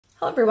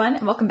Hello everyone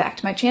and welcome back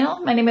to my channel.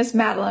 My name is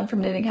Madeline from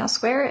Knitting House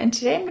Square and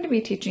today I'm going to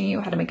be teaching you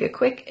how to make a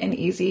quick and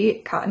easy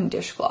cotton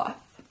dishcloth.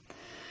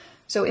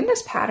 So in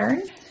this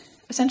pattern,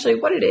 essentially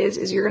what it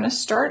is you're going to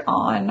start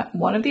on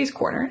one of these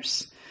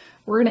corners.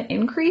 We're going to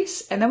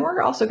increase and then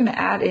we're also going to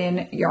add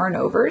in yarn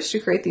overs to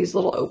create these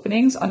little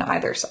openings on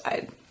either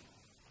side.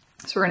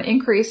 So we're going to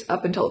increase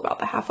up until about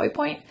the halfway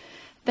point.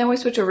 Then we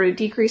switch over to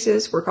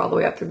decreases, work all the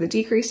way up through the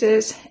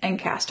decreases and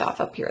cast off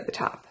up here at the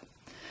top.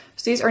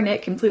 So these are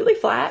knit completely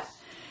flat.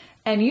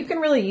 And you can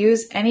really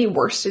use any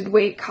worsted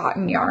weight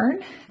cotton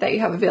yarn that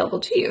you have available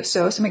to you.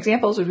 So some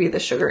examples would be the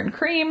sugar and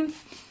cream.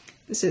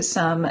 This is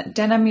some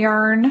denim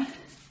yarn.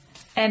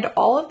 And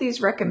all of these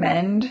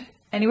recommend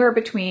anywhere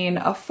between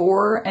a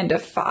 4 and a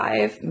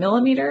 5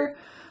 millimeter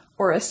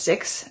or a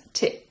 6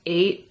 to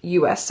 8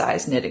 US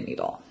size knitting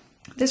needle.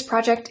 This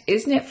project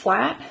is knit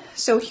flat.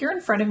 So here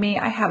in front of me,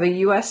 I have a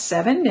US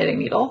 7 knitting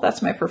needle.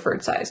 That's my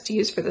preferred size to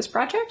use for this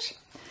project.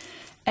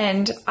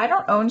 And I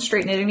don't own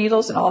straight knitting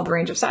needles in all the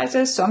range of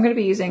sizes, so I'm going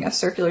to be using a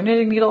circular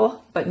knitting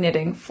needle, but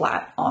knitting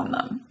flat on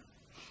them.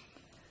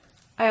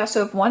 I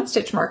also have one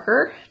stitch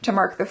marker to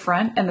mark the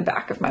front and the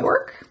back of my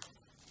work,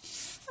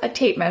 a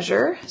tape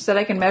measure so that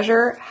I can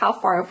measure how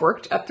far I've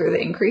worked up through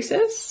the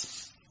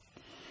increases.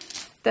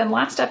 Then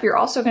last up, you're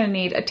also going to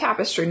need a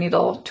tapestry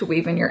needle to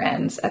weave in your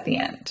ends at the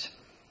end.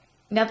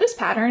 Now this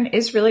pattern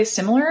is really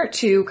similar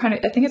to I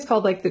think it's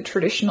called like the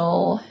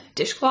traditional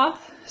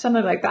dishcloth,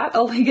 something like that.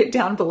 I'll link it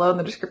down below in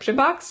the description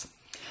box.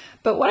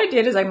 But what I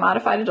did is I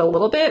modified it a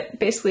little bit,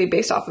 basically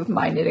based off of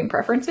my knitting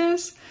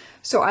preferences.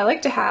 So I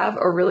like to have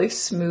a really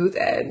smooth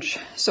edge.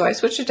 So I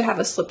switched it to have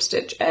a slip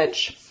stitch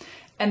edge.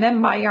 And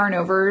then my yarn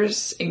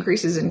overs,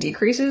 increases and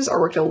decreases are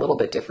worked a little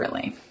bit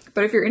differently.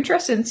 But if you're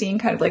interested in seeing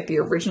kind of like the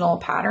original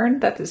pattern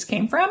that this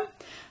came from,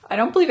 I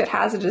don't believe it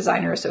has a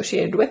designer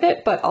associated with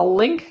it, but I'll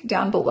link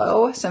down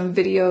below some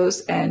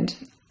videos and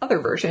other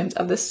versions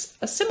of this,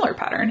 a similar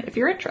pattern if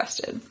you're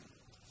interested.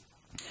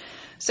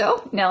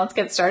 So now let's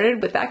get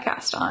started with that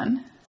cast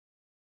on.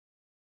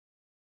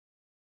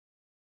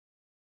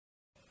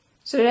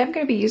 So today I'm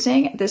going to be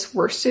using this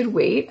worsted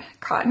weight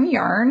cotton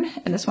yarn,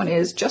 and this one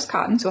is just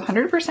cotton, so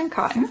 100%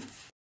 cotton.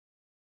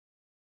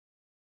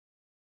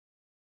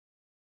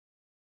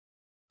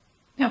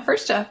 Now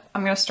first up,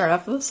 I'm going to start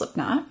off with a slip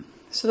knot.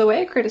 So the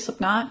way I create a slip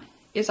knot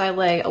is I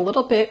lay a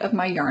little bit of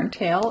my yarn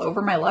tail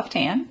over my left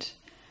hand,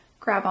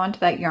 grab onto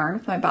that yarn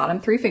with my bottom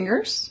 3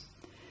 fingers.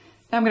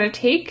 Now I'm going to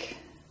take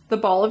the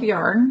ball of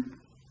yarn,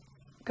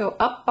 go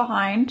up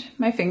behind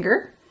my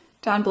finger,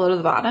 down below to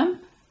the bottom,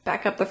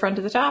 back up the front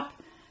to the top,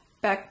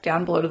 back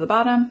down below to the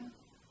bottom,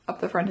 up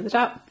the front to the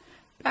top,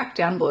 back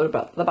down below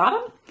to the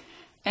bottom.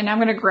 And now I'm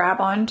going to grab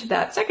onto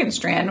that second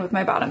strand with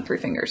my bottom 3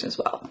 fingers as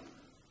well.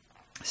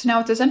 So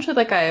now it's essentially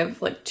like I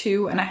have like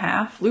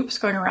 2.5 loops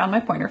going around my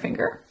pointer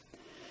finger.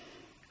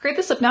 To create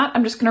the slip knot,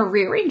 I'm just going to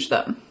rearrange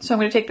them. So I'm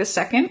going to take the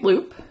second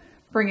loop,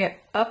 bring it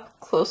up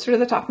closer to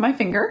the top of my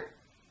finger.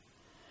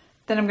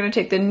 Then I'm going to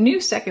take the new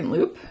second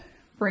loop,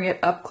 bring it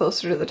up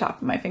closer to the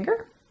top of my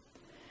finger.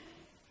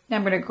 Now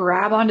I'm going to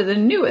grab onto the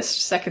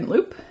newest second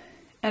loop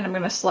and I'm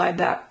going to slide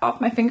that off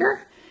my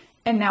finger.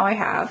 And now I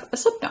have a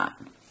slip knot.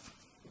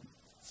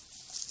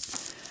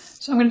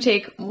 So I'm going to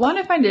take one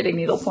of my knitting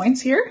needle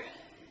points here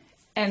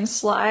and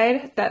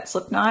slide that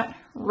slip knot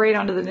right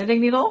onto the knitting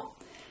needle.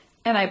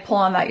 And I pull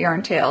on that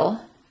yarn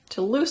tail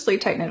to loosely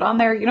tighten it on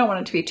there. You don't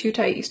want it to be too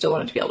tight. You still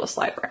want it to be able to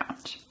slide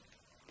around.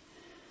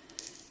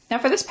 Now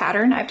for this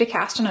pattern, I have to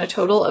cast on a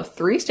total of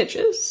 3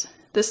 stitches.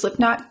 The slip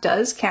knot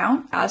does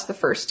count as the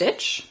first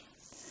stitch.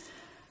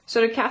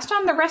 So to cast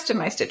on the rest of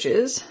my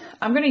stitches,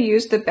 I'm going to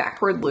use the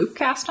backward loop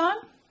cast on.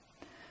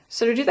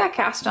 So to do that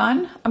cast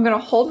on, I'm going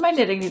to hold my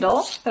knitting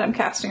needle that I'm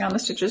casting on the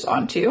stitches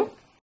onto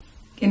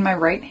in my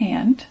right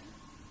hand.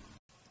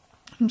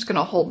 I'm just going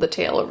to hold the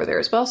tail over there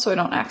as well so I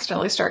don't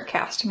accidentally start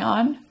casting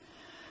on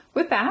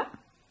with that.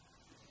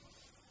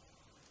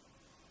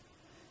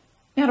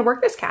 Now to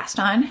work this cast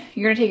on,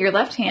 you're going to take your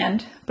left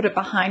hand, put it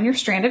behind your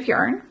strand of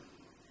yarn,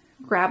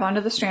 grab onto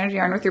the strand of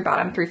yarn with your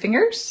bottom 3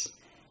 fingers,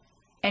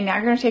 and now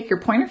you're going to take your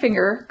pointer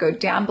finger, go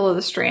down below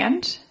the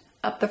strand,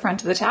 up the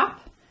front to the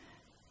top,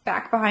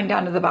 back behind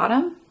down to the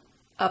bottom,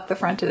 up the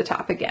front to the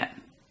top again.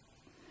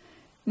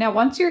 Now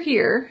once you're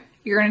here,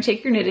 you're going to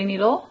take your knitting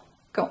needle,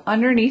 go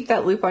underneath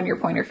that loop on your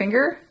pointer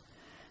finger,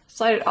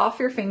 slide it off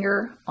your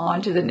finger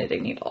onto the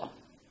knitting needle.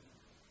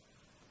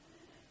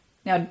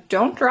 Now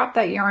don't drop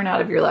that yarn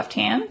out of your left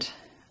hand.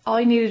 All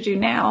you need to do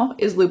now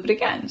is loop it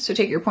again. So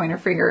take your pointer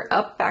finger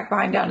up, back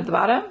behind, down to the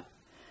bottom,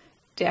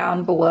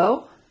 down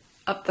below,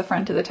 up the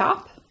front to the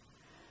top.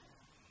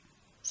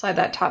 Slide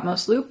that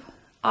topmost loop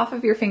off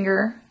of your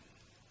finger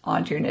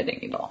onto your knitting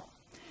needle.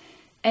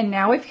 And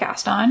now we've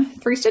cast on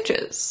 3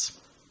 stitches.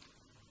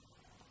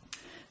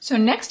 So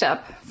next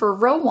up, for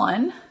row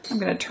 1, I'm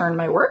going to turn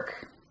my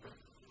work.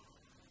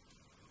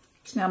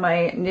 So now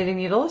my knitting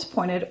needle is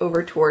pointed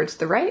over towards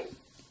the right,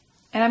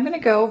 and I'm going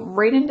to go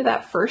right into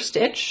that first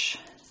stitch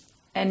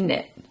and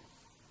knit.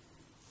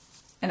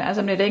 And as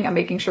I'm knitting, I'm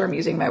making sure I'm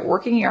using my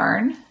working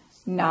yarn,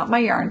 not my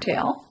yarn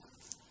tail.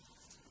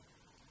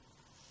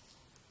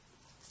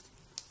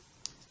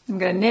 I'm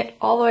going to knit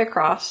all the way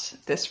across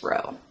this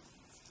row.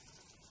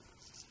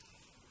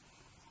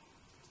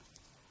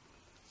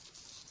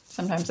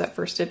 Sometimes that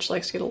first stitch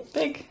likes to get a little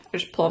big. I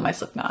just pull on my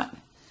slip knot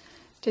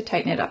to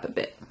tighten it up a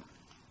bit.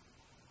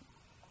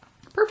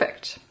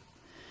 Perfect.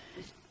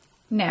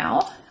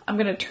 Now I'm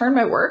going to turn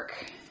my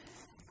work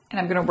and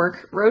I'm going to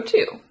work row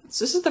 2.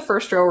 So this is the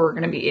first row we're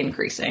going to be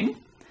increasing.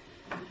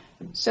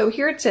 So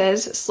here it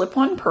says slip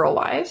 1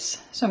 purlwise.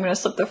 So I'm going to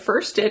slip the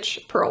first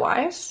stitch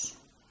purlwise.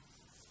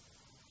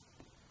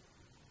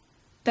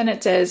 Then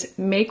it says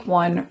make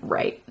 1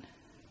 right.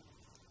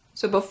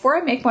 So before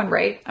I make 1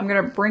 right, I'm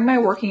going to bring my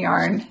working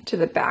yarn to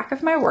the back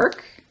of my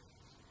work.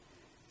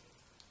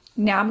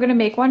 Now I'm going to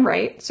make 1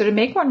 right. So to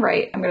make 1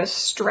 right, I'm going to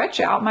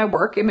stretch out my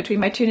work in between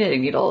my 2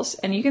 knitting needles.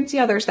 And you can see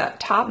how there's that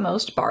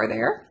topmost bar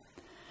there.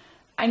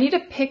 I need to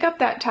pick up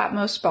that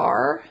topmost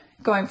bar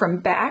going from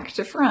back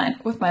to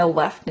front with my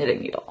left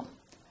knitting needle.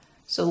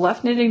 So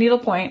left knitting needle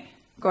point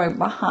going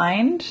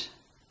behind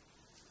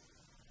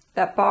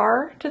that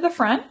bar to the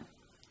front.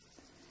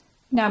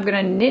 Now I'm going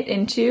to knit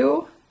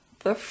into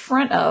the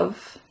front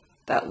of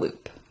that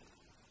loop.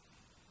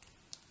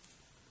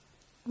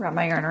 Wrap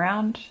my yarn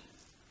around,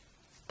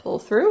 pull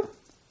through,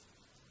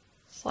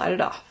 slide it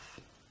off.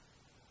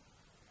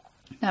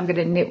 Now I'm going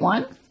to knit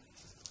 1.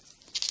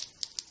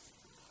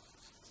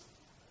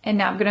 And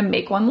now I'm going to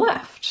make 1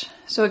 left.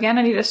 So again,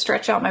 I need to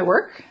stretch out my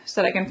work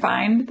so that I can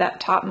find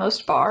that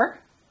topmost bar.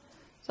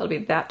 So it'll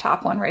be that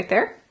top one right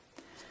there.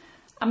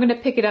 I'm going to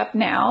pick it up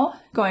now,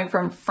 going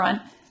from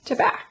front to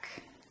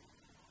back.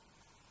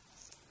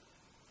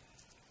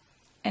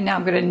 And now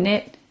I'm going to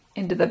knit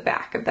into the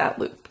back of that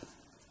loop.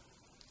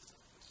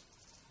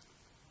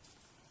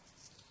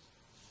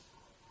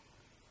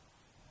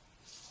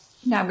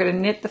 Now I'm going to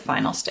knit the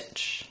final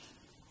stitch.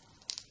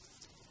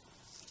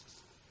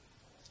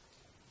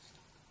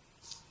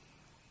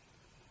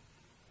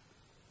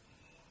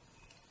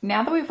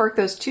 Now that we've worked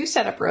those 2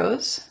 setup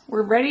rows,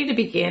 we're ready to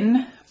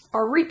begin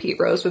our repeat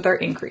rows with our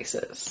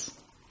increases.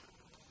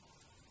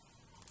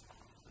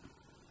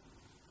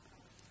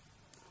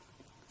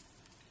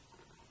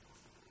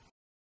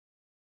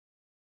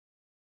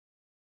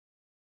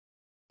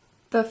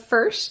 The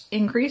first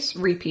increase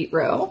repeat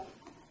row,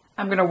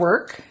 I'm going to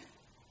work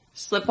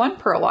slip 1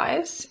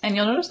 purlwise, and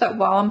you'll notice that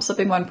while I'm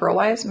slipping 1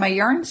 purlwise, my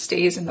yarn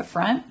stays in the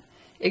front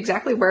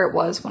exactly where it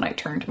was when I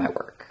turned my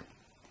work.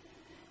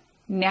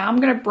 Now I'm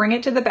going to bring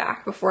it to the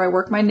back before I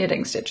work my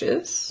knitting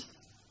stitches.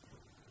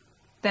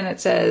 Then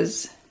it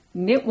says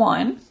knit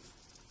 1,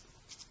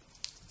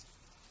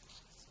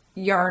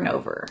 yarn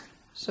over.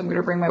 So I'm going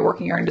to bring my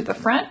working yarn to the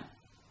front,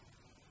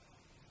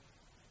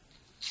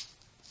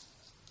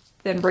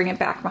 then bring it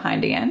back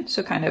behind again.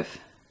 So kind of.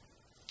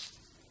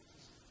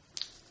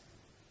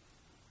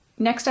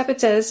 Next up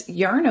it says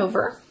yarn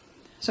over.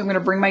 So I'm going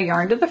to bring my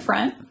yarn to the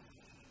front.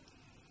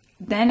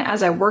 Then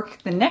as I work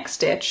the next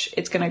stitch,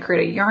 it's going to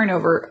create a yarn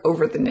over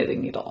the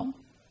knitting needle.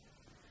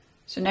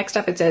 So next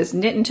up it says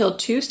knit until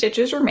 2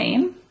 stitches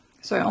remain.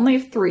 So I only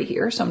have 3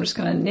 here, so I'm just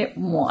going to knit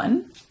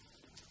 1.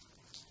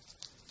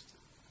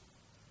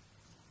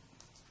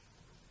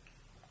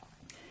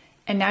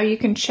 And now you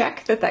can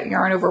check that that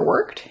yarn over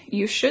worked.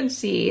 You should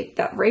see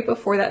that right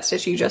before that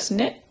stitch you just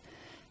knit,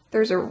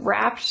 there's a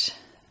wrapped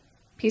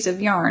piece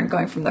of yarn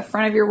going from the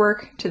front of your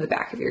work to the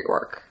back of your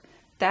work.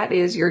 That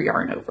is your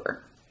yarn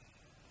over.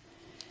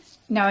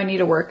 Now I need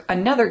to work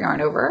another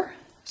yarn over.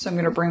 So I'm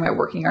going to bring my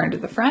working yarn to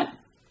the front.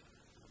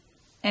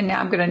 And now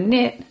I'm going to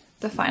knit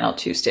the final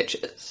 2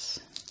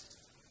 stitches.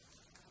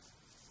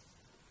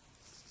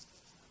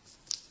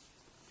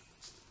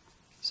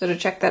 So to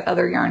check that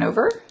other yarn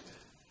over,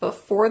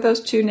 before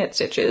those 2 knit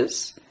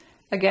stitches,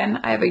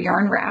 again, I have a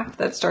yarn wrap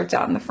that starts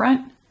out in the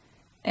front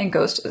and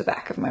goes to the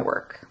back of my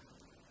work.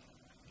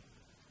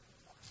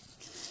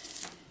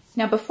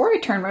 Now before I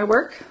turn my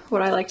work,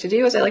 what I like to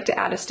do is I like to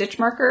add a stitch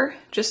marker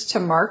just to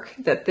mark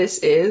that this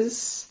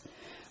is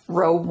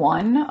row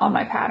 1 on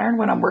my pattern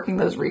when I'm working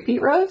those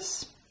repeat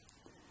rows.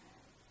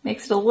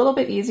 Makes it a little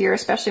bit easier,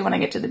 especially when I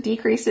get to the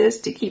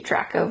decreases, to keep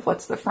track of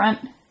what's the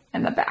front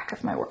and the back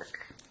of my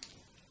work.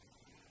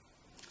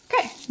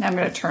 Okay, now I'm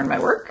going to turn my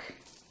work.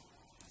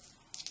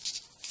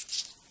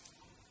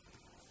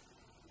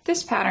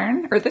 This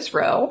pattern, or this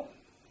row,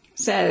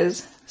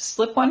 says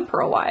slip 1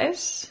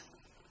 purlwise.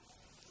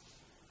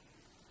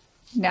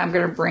 Now I'm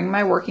going to bring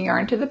my working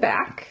yarn to the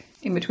back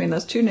in between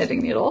those 2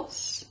 knitting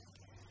needles,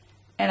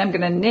 and I'm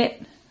going to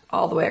knit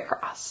all the way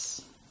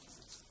across.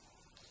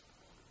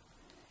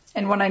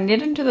 And when I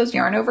knit into those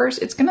yarn overs,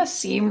 it's going to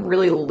seem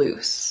really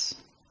loose,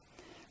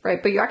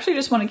 right? But you actually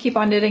just want to keep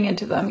on knitting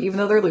into them even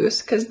though they're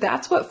loose, because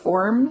that's what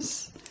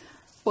forms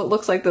what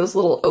looks like those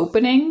little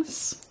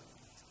openings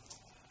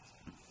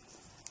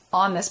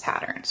on this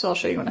pattern. So I'll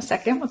show you in a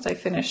second once I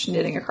finish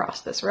knitting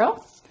across this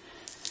row.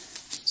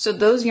 So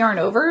those yarn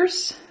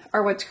overs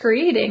are what's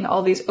creating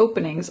all these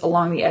openings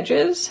along the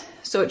edges.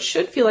 So it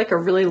should feel like a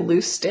really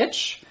loose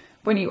stitch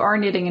when you are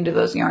knitting into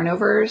those yarn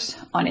overs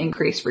on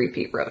increase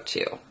repeat row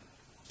 2.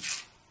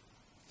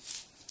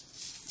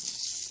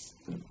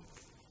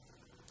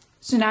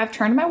 So now I've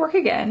turned my work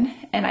again,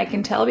 and I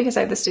can tell because I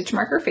have the stitch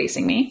marker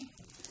facing me.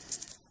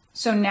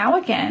 So now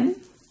again,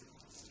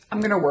 I'm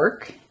going to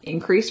work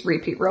increase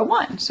repeat row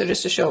 1. So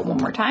just to show it one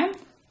more time,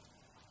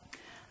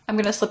 I'm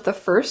going to slip the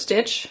first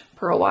stitch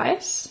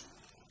purlwise,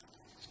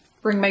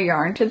 bring my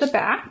yarn to the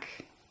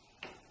back,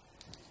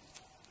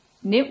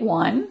 knit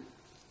 1,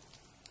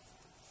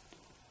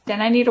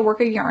 then I need to work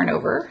a yarn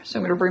over. So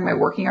I'm going to bring my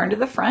working yarn to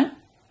the front,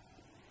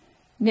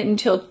 knit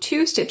until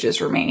 2 stitches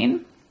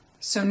remain.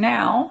 So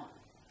now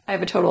I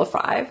have a total of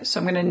 5. So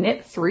I'm going to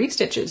knit 3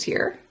 stitches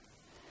here.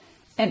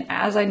 And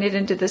as I knit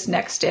into this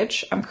next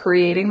stitch, I'm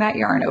creating that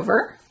yarn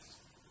over.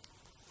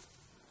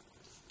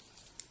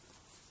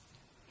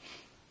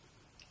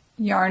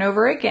 Yarn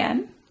over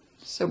again.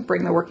 So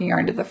bring the working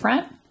yarn to the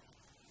front,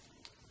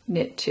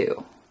 knit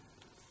 2.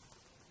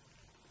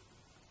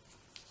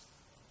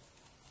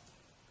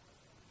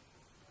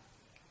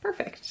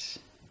 Perfect.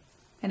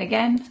 And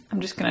again,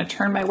 I'm just going to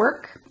turn my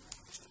work,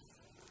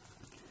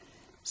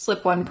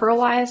 slip 1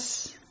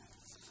 purlwise,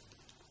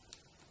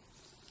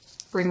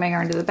 bring my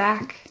yarn to the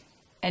back,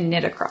 and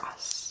knit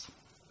across.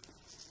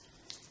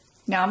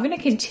 Now I'm going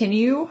to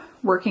continue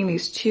working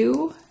these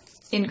 2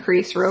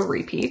 increase row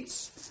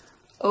repeats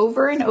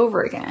over and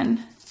over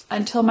again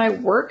until my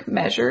work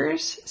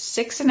measures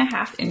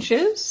 6.5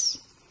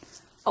 inches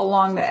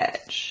along the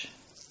edge.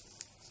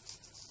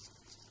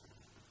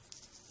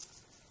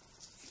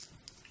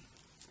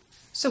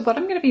 So what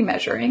I'm going to be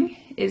measuring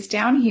is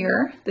down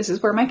here, this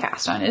is where my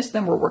cast on is,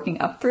 then we're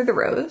working up through the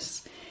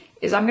rows,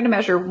 is I'm going to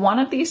measure one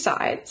of these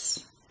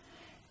sides,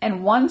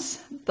 and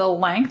once the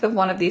length of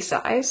one of these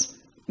sides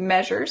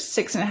measures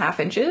 6.5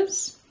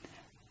 inches,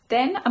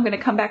 then I'm going to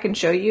come back and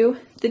show you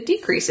the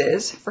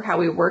decreases for how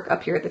we work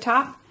up here at the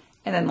top,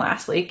 and then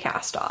lastly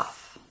cast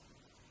off.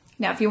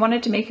 Now if you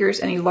wanted to make yours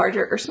any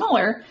larger or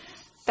smaller,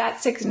 that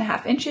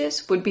 6.5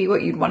 inches would be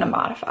what you'd want to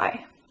modify.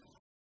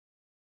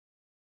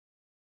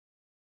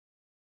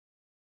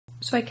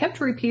 So I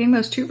kept repeating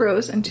those 2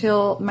 rows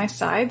until my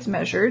sides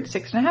measured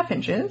 6.5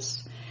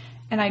 inches.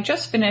 And I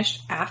just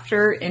finished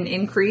after an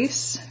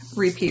increase,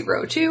 repeat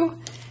row 2.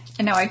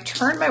 And now I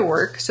turn my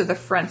work so the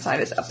front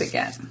side is up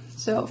again.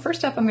 So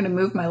first up, I'm going to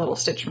move my little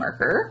stitch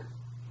marker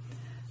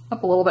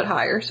up a little bit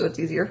higher so it's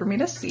easier for me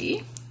to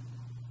see.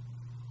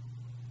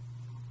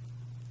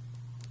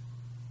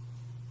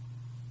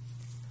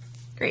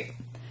 Great.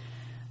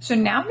 So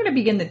now I'm going to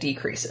begin the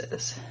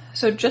decreases.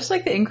 So just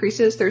like the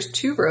increases, there's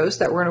 2 rows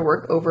that we're going to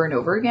work over and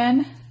over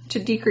again to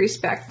decrease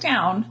back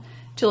down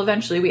till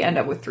eventually we end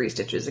up with 3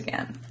 stitches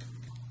again.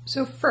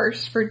 So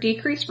first, for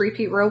decrease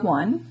repeat row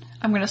 1,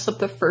 I'm going to slip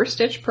the first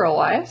stitch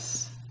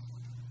purlwise.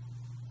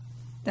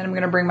 Then I'm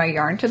going to bring my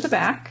yarn to the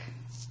back.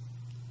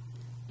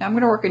 Now I'm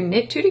going to work a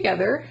knit 2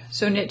 together.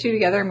 So knit 2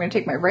 together, I'm going to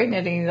take my right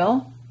knitting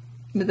needle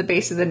into the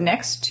base of the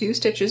next 2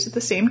 stitches at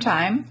the same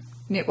time,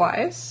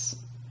 knitwise.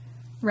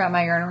 Wrap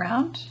my yarn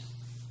around,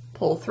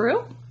 pull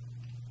through,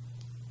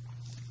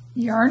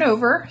 yarn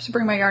over, so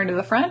bring my yarn to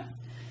the front.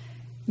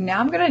 Now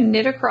I'm going to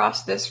knit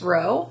across this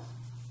row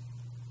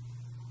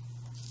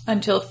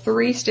until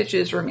 3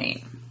 stitches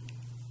remain.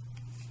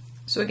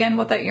 So again,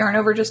 what that yarn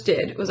over just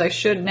did was I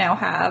should now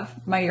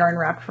have my yarn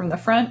wrapped from the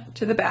front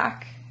to the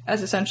back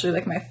as essentially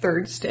like my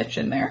 3rd stitch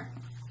in there.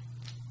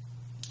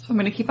 So I'm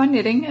going to keep on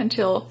knitting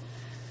until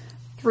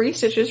 3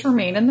 stitches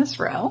remain in this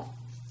row.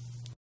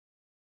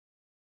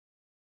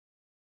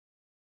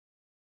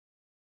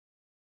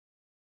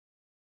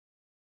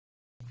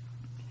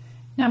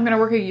 Now I'm going to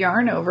work a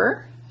yarn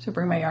over, so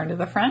bring my yarn to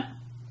the front,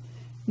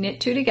 knit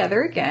 2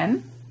 together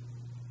again.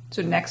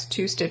 So next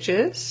 2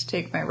 stitches,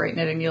 take my right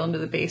knitting needle into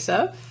the base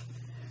of,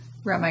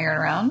 wrap my yarn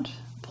around,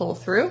 pull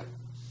through,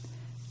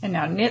 and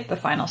now knit the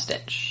final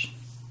stitch.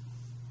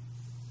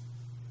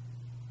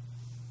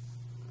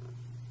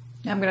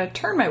 Now I'm going to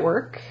turn my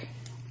work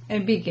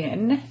and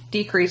begin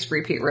decrease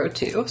repeat row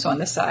 2. So on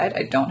this side,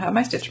 I don't have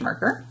my stitch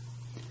marker.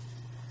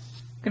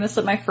 I'm going to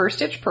slip my first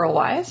stitch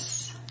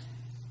purlwise,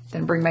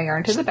 then bring my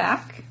yarn to the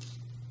back,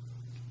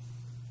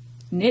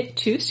 knit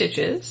 2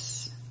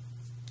 stitches,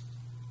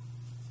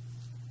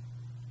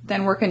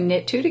 then work a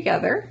knit 2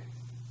 together,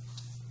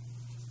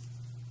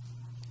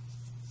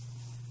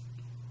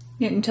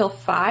 knit until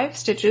 5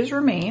 stitches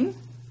remain,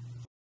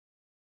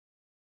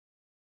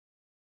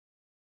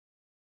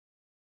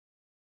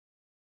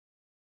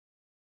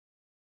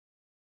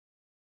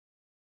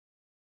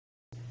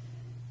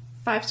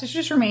 Five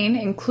stitches remain,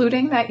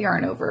 including that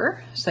yarn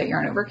over. So that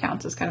yarn over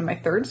counts as kind of my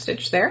 3rd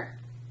stitch there.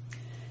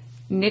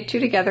 Knit 2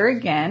 together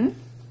again.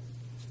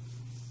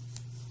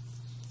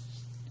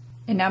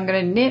 And now I'm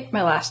going to knit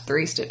my last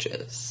 3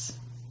 stitches.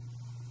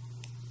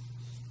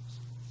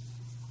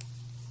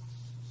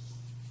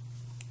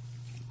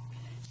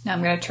 Now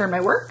I'm going to turn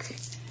my work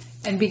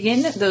and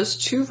begin those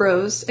 2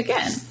 rows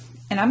again.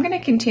 And I'm going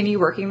to continue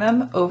working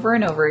them over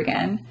and over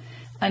again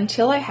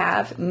until I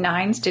have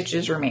 9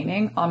 stitches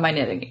remaining on my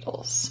knitting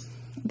needles.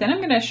 Then I'm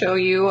going to show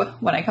you,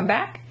 when I come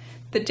back,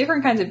 the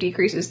different kinds of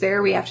decreases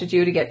there we have to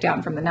do to get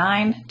down from the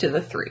 9 to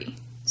the 3.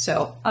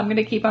 So I'm going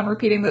to keep on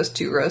repeating those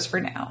 2 rows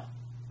for now.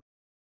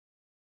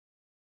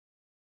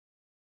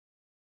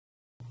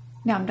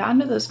 Now I'm down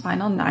to those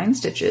final 9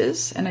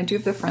 stitches, and I do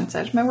have the front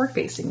edge of my work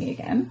facing me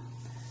again.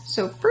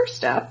 So first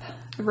step,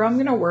 the row I'm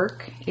going to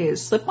work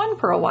is slip 1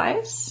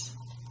 purlwise,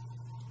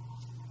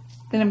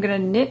 then I'm going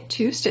to knit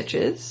 2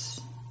 stitches,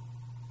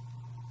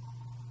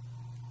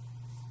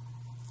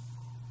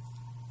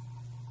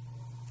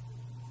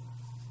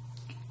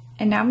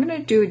 and now I'm going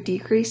to do a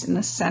decrease in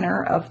the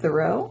center of the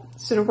row.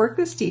 So to work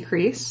this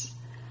decrease,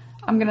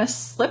 I'm going to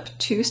slip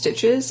 2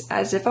 stitches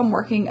as if I'm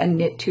working a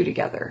knit 2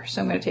 together.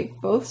 So I'm going to take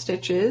both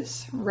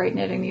stitches, right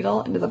knitting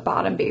needle into the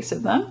bottom base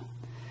of them,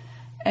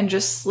 and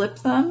just slip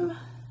them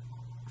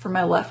from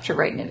my left to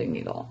right knitting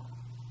needle.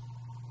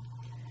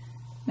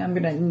 Now I'm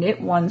going to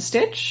knit 1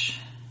 stitch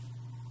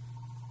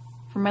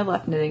from my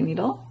left knitting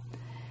needle,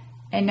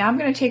 and now I'm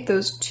going to take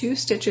those 2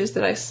 stitches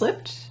that I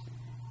slipped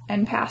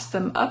and pass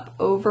them up,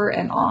 over,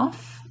 and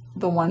off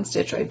the 1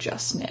 stitch I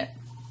just knit.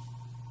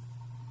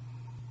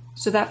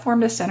 So that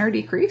formed a center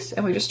decrease,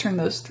 and we just turned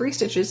those 3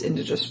 stitches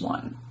into just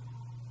 1.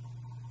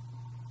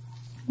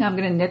 Now I'm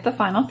going to knit the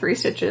final 3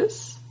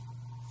 stitches.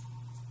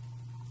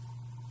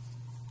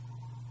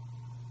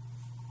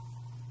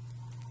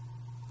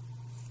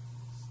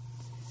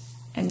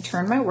 And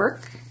turn my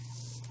work.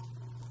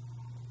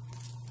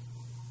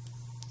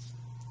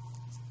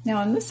 Now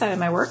on this side of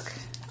my work,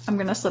 I'm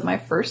going to slip my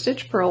first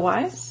stitch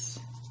purlwise.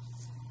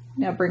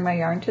 Now bring my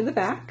yarn to the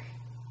back,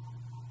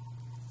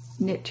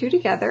 knit 2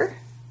 together,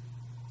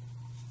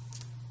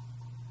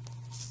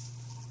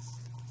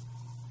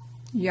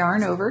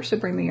 yarn over, so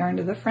bring the yarn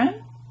to the front,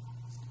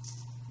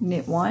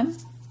 knit 1,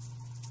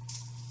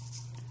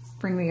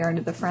 bring the yarn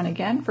to the front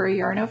again for a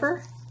yarn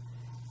over,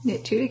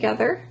 knit 2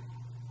 together,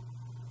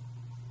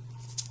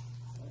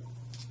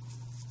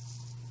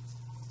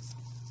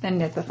 then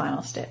knit the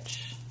final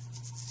stitch.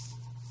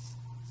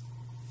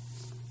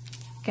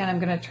 Again, I'm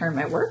going to turn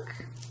my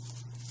work.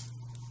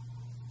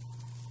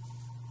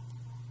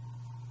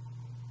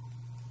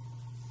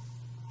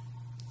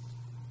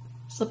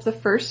 Slip the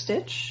first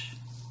stitch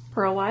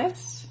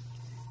purlwise,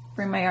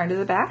 bring my yarn to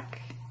the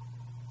back,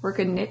 work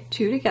a knit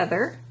 2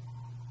 together.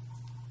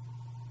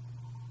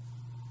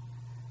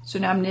 So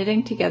now I'm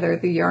knitting together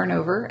the yarn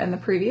over and the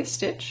previous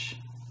stitch.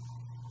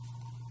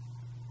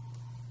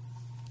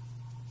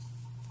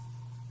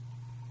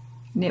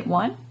 Knit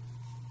 1,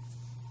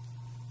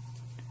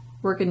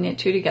 work a knit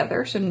 2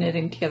 together, so I'm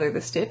knitting together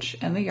the stitch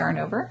and the yarn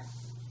over.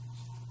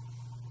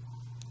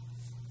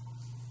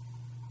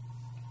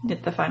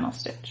 Knit the final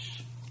stitch.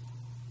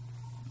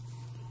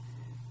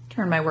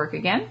 Turn my work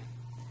again,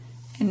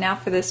 and now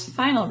for this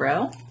final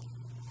row,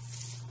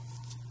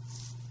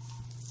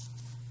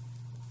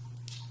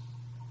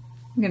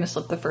 I'm going to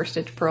slip the first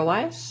stitch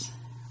purlwise,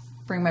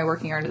 bring my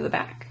working yarn to the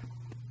back.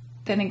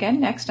 Then again,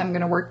 next I'm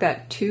going to work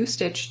that 2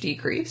 stitch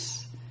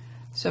decrease.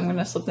 So I'm going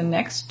to slip the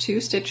next 2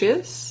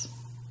 stitches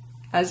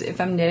as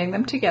if I'm knitting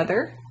them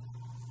together,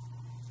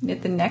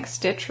 knit the next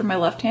stitch from my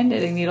left hand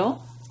knitting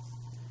needle,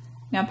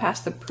 now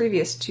pass the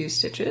previous 2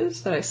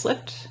 stitches that I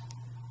slipped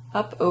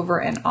up, over,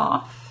 and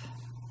off.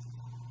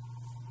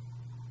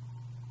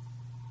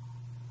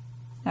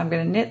 Now I'm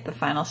going to knit the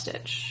final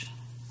stitch.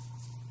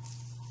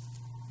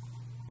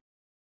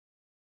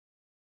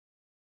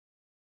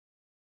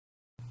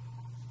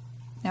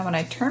 Now when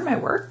I turn my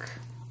work,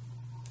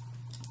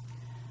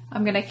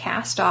 I'm going to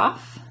cast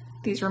off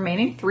these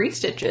remaining 3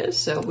 stitches.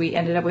 So we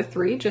ended up with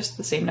 3, just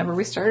the same number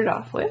we started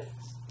off with.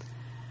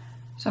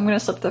 So I'm going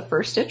to slip the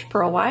first stitch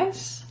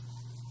purlwise.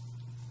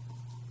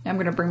 Now I'm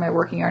going to bring my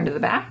working yarn to the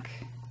back,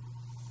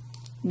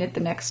 knit the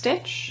next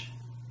stitch.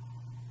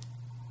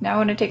 Now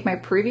I'm going to take my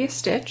previous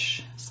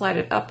stitch, slide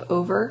it up,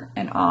 over,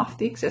 and off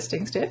the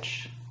existing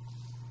stitch,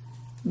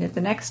 knit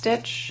the next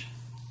stitch,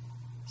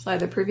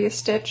 slide the previous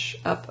stitch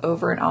up,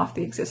 over, and off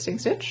the existing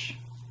stitch.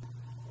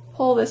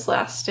 Pull this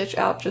last stitch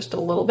out just a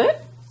little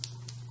bit.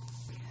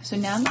 So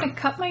now I'm going to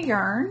cut my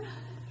yarn,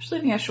 just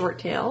leaving a short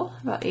tail,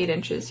 about 8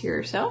 inches here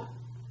or so.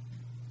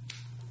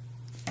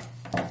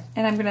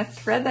 And I'm going to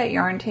thread that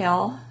yarn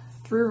tail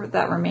through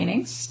that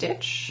remaining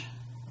stitch.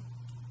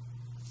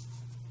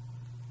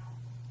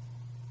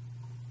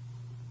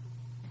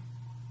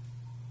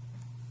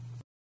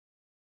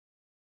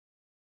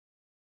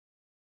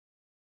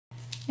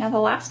 Now the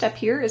last step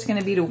here is going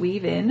to be to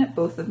weave in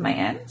both of my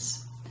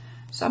ends.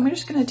 So I'm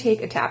just going to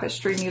take a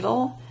tapestry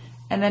needle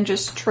and then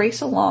just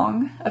trace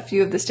along a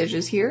few of the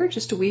stitches here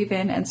just to weave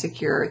in and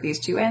secure these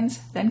 2 ends,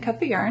 then cut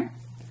the yarn.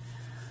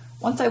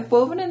 Once I've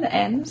woven in the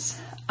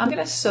ends, I'm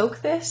going to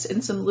soak this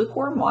in some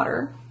lukewarm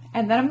water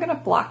and then I'm going to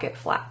block it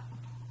flat.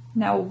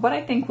 Now what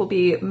I think will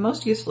be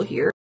most useful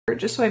here,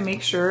 just so I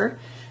make sure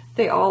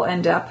they all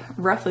end up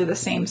roughly the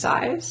same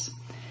size,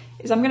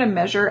 is I'm going to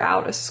measure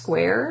out a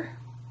square.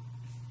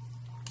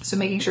 So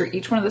making sure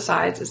each one of the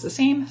sides is the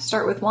same,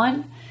 start with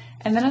 1,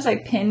 and then as I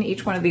pin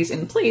each one of these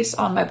in place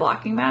on my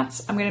blocking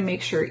mats, I'm going to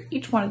make sure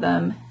each one of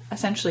them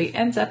essentially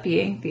ends up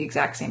being the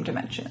exact same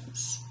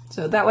dimensions.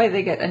 So that way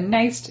they get a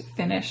nice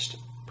finished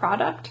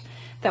product.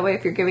 That way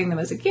if you're giving them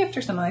as a gift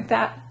or something like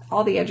that,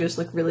 all the edges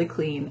look really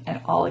clean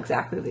and all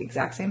exactly the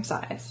exact same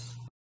size.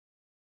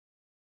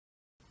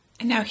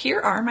 And now here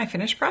are my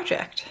finished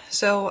project.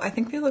 So I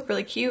think they look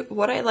really cute.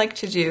 What I like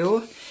to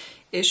do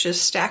is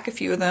just stack a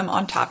few of them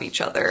on top of each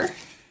other.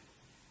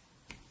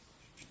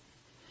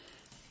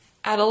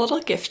 Add a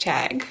little gift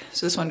tag.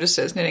 So this one just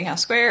says Knitting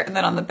House Square, and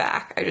then on the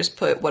back I just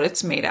put what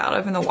it's made out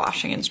of in the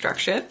washing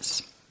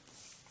instructions.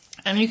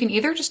 And you can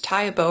either just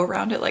tie a bow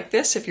around it like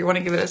this if you want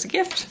to give it as a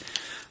gift,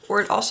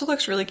 or it also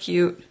looks really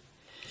cute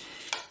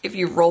if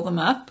you roll them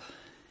up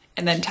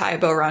and then tie a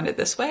bow around it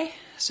this way.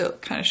 So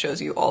it kind of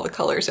shows you all the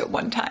colors at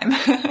one time.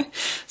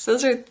 So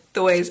those are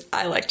the ways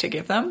I like to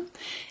give them.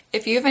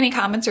 If you have any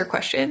comments or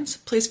questions,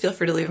 please feel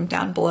free to leave them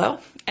down below.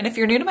 And if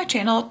you're new to my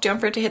channel, don't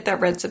forget to hit that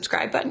red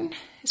subscribe button.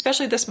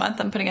 Especially this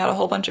month, I'm putting out a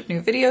whole bunch of new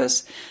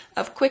videos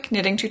of quick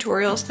knitting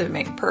tutorials that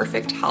make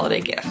perfect holiday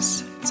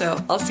gifts.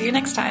 So I'll see you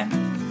next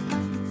time.